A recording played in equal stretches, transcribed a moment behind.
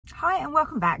Hi and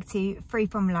welcome back to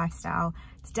Freeform Lifestyle.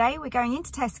 Today we're going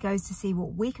into Tesco's to see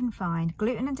what we can find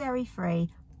gluten and dairy free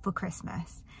for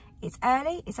Christmas. It's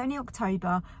early, it's only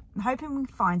October. I'm hoping we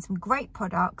can find some great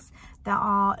products that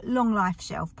are long life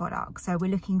shelf products. So we're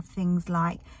looking for things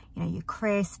like, your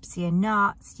crisps, your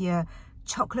nuts, your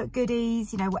chocolate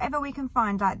goodies, whatever we can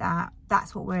find like that.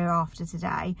 That's what we're after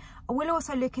today. I will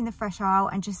also look in the fresh aisle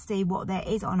and just see what there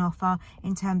is on offer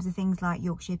in terms of things like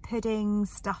Yorkshire puddings,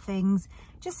 stuffings,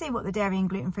 just see what the dairy and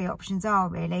gluten-free options are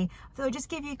really. I thought I'd just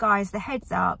give you guys the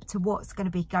heads up to what's going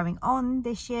to be going on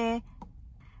this year.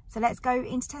 So let's go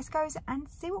into Tesco's and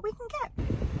see what we can get.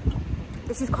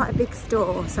 This is quite a big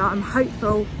store, so I'm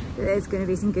hopeful that there's going to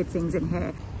be some good things in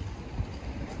here.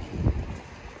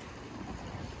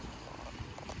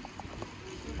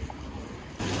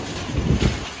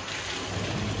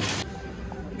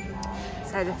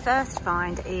 So the first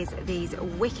find is these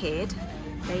wicked.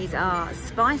 These are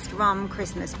spiced rum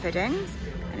Christmas puddings.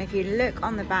 And if you look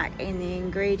on the back in the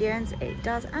ingredients, it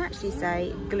does actually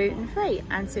say gluten-free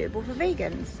and suitable for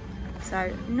vegans.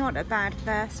 So not a bad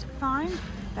first find.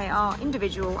 They are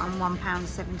individual and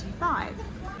 £1.75.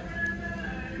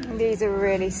 These are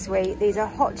really sweet. These are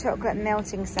hot chocolate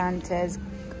melting Santas.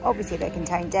 Obviously they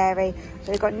contain dairy, but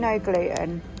they've got no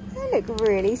gluten. They look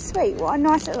really sweet. What a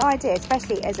nice little idea,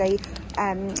 especially as a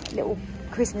little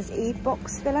Christmas Eve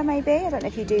box filler maybe. I don't know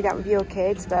if you do that with your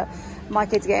kids, but my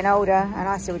kid's getting older and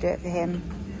I still do it for him.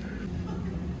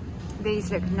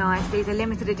 These look nice. These are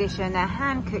limited edition. They're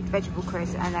hand-cooked vegetable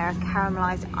crisps and they're a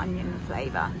caramelised onion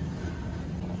flavour.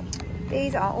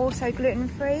 These are also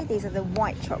gluten-free. These are the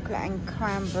white chocolate and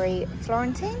cranberry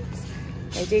Florentines.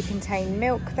 They do contain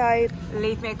milk though.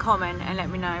 Leave me a comment and let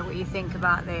me know what you think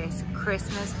about this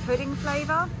Christmas pudding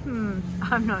flavour.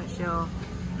 I'm not sure.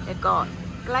 They've got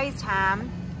glazed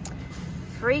ham,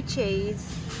 free cheese,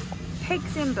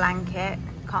 pigs in blanket,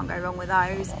 can't go wrong with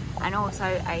those, and also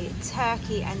a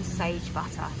turkey and sage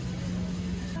butter.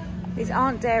 These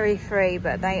aren't dairy free,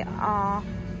 but they are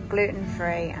gluten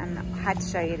free, and I had to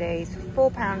show you these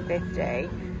for £4.50.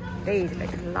 These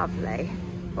look lovely.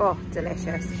 Oh,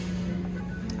 delicious.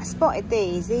 I spotted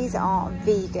these are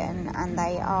vegan and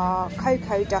they are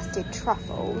cocoa dusted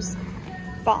truffles,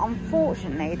 but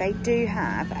unfortunately they do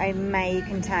have a may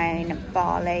contain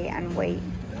barley and wheat.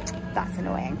 That's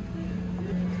annoying.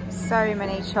 So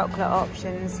many chocolate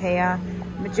options here.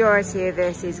 Majority of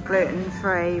this is gluten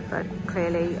free, but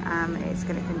clearly it's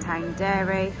going to contain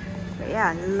dairy. But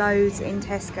yeah, loads in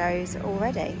Tesco's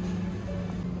already.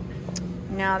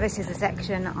 Now this is a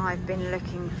section I've been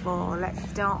looking for. Let's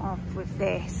start off with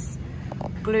this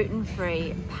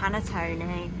gluten-free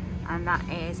panettone, and that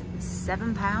is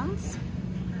 £7.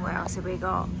 What else have we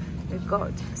got? We've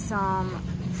got some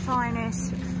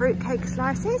Finest fruitcake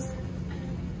slices.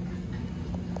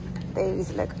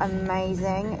 These look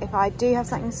amazing. If I do have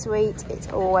something sweet, it's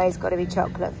always got to be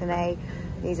chocolate for me.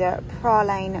 These are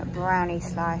praline brownie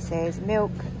slices,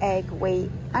 milk, egg, wheat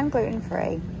and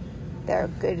gluten-free. They're a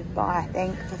good buy, I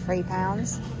think, for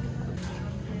 £3.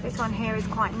 This one here is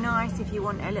quite nice if you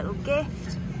want a little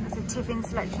gift. It's a tiffin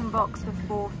selection box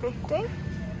for £4.50.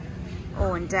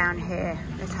 Oh, and down here,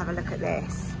 let's have a look at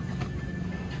this.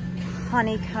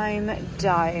 Honeycomb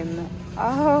dome.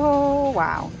 Oh,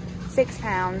 wow.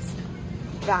 £6.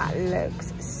 That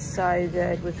looks so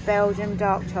good with Belgian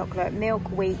dark chocolate, milk,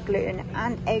 wheat, gluten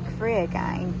and egg free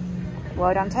again.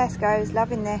 Well done Tesco's,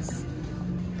 loving this.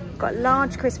 Got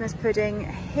large Christmas pudding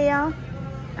here,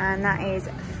 and that is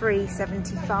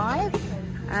 £3.75.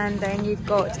 And then you've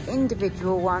got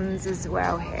individual ones as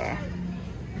well here.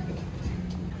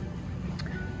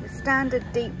 The standard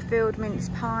deep filled mince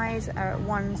pies are at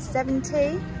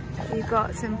 £1.70. You've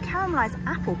got some caramelised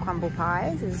apple crumble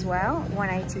pies as well,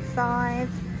 £1.85.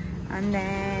 And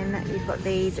then you've got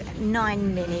these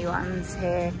 9 mini ones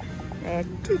here, they're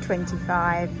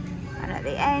 £2.25. And at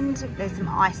the end, there's some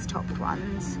ice topped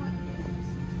ones,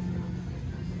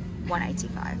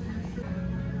 £1.85.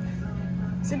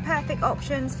 Some perfect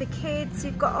options for kids.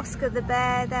 You've got Oscar the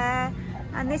Bear there.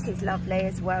 And this is lovely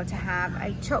as well to have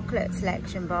a chocolate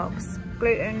selection box,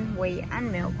 gluten, wheat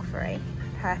and milk free.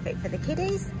 Perfect for the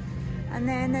kiddies. And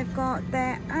then they've got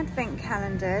their advent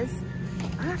calendars.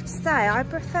 I have to say, I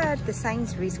preferred the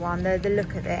Sainsbury's one, the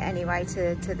look of it anyway,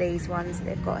 to these ones that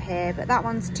they've got here. But that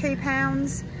one's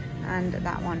 £2 and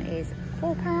that one is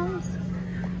 £4.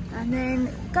 And then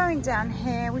going down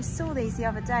here, we saw these the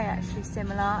other day actually,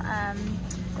 similar.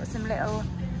 Got some little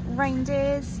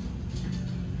reindeers.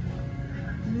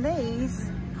 And these,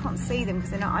 can't see them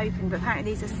because they're not open, but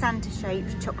apparently these are Santa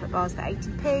shaped chocolate bars for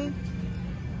 80p.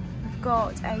 We've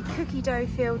got a cookie dough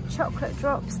filled chocolate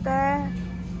drops there.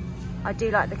 I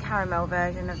do like the caramel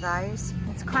version of those.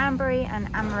 It's cranberry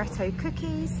and amaretto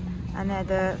cookies, and they're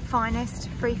the finest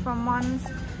free-from ones.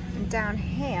 And down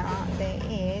here there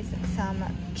is some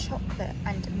chocolate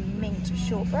and mint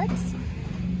shortbreads,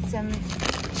 some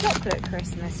chocolate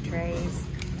Christmas trees.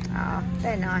 Oh,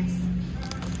 they're nice.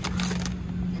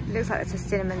 It looks like it's a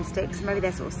cinnamon stick, so maybe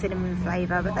they're sort of cinnamon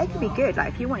flavour, but they could be good.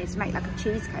 Like if you wanted to make like a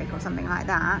cheesecake or something like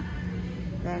that,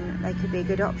 then they could be a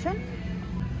good option.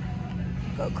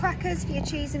 Got crackers for your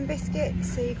cheese and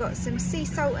biscuits. So you've got some sea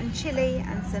salt and chilli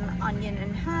and some onion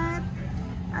and herb.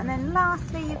 And then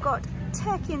lastly, you've got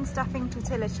turkey and stuffing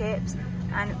tortilla chips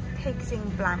and pigs in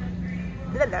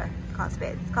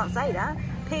can't say that.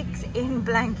 Pigs in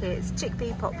blankets,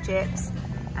 chickpea pop chips,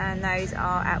 and those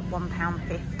are at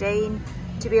 £1.15.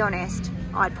 To be honest,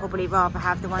 I'd probably rather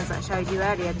have the ones that I showed you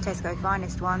earlier, the Tesco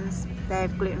finest ones. They're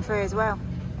gluten-free as well.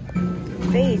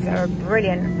 These are a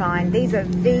brilliant find. These are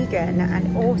vegan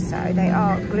and also they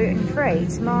are gluten-free.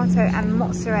 Tomato and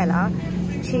mozzarella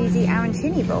cheesy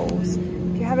arancini balls.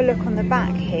 If you have a look on the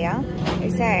back here,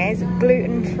 it says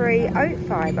gluten-free oat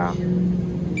fibre.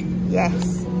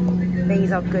 Yes,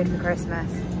 these are good for Christmas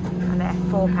and they're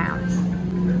 £4.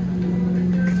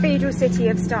 Cathedral City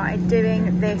have started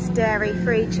doing this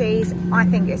dairy-free cheese. I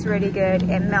think it's really good.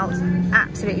 It melts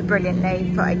absolutely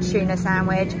brilliantly for a tuna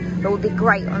sandwich, but would be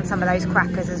great on some of those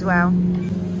crackers as well.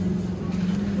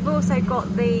 We've also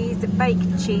got these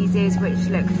baked cheeses which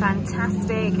look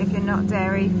fantastic if you're not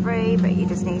dairy-free, but you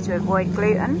just need to avoid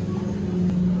gluten.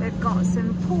 We've got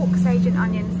some pork, sage and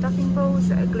onion stuffing balls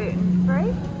that are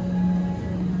gluten-free.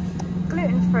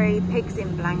 Gluten-free pigs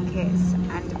in blankets,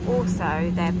 and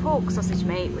also their pork sausage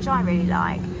meat, which I really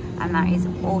like, and that is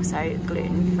also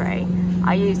gluten-free.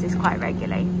 I use this quite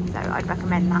regularly, so I'd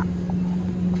recommend that.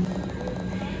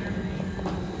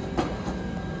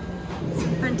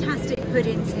 Some fantastic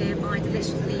puddings here by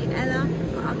Deliciously Ella.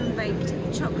 Got oven baked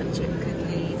chocolate chip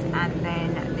cookies, and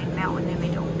then the melt in the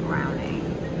middle brownie.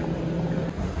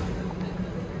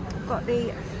 Got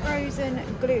the frozen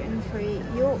gluten-free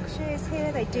Yorkshires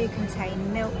here. They do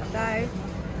contain milk though.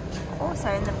 Also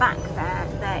in the back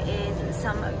there is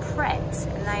some Pret,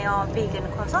 and they are vegan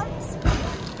croissants,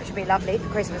 which would be lovely for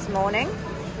Christmas morning.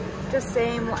 Just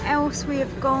seeing what else we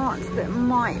have got that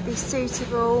might be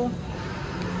suitable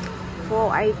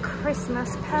for a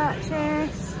Christmas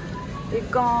purchase.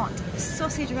 We've got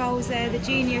sausage rolls there, the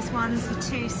Genius ones for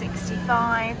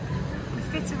 $2.65.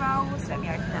 Profiteroles, let me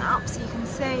open that up so you can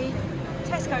see.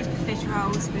 Tesco's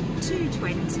profiteroles for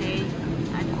 $2.20,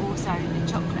 and also the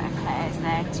chocolate eclairs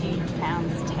there,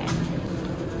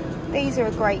 £2.10. These are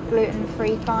a great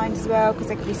gluten-free find as well, because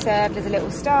they can be served as a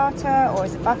little starter or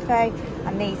as a buffet,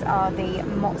 and these are the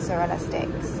mozzarella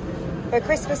sticks. For a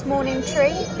Christmas morning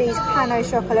treat, these Pano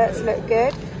chocolates look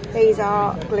good. These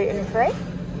are gluten-free.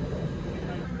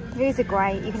 These are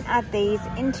great. You can add these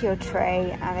into your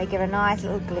tray and they give a nice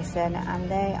little glisten, and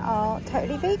they are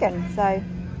totally vegan, so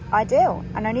ideal,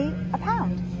 and only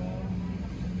 £1.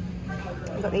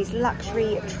 We've got these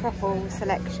luxury truffle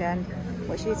selection,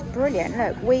 which is brilliant.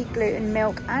 Look, wheat, gluten,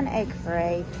 milk and egg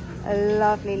free. A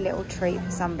lovely little treat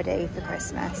for somebody for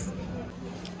Christmas.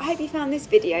 I hope you found this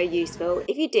video useful.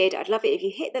 If you did, I'd love it if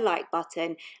you hit the like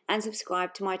button and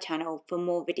subscribe to my channel for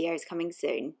more videos coming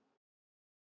soon.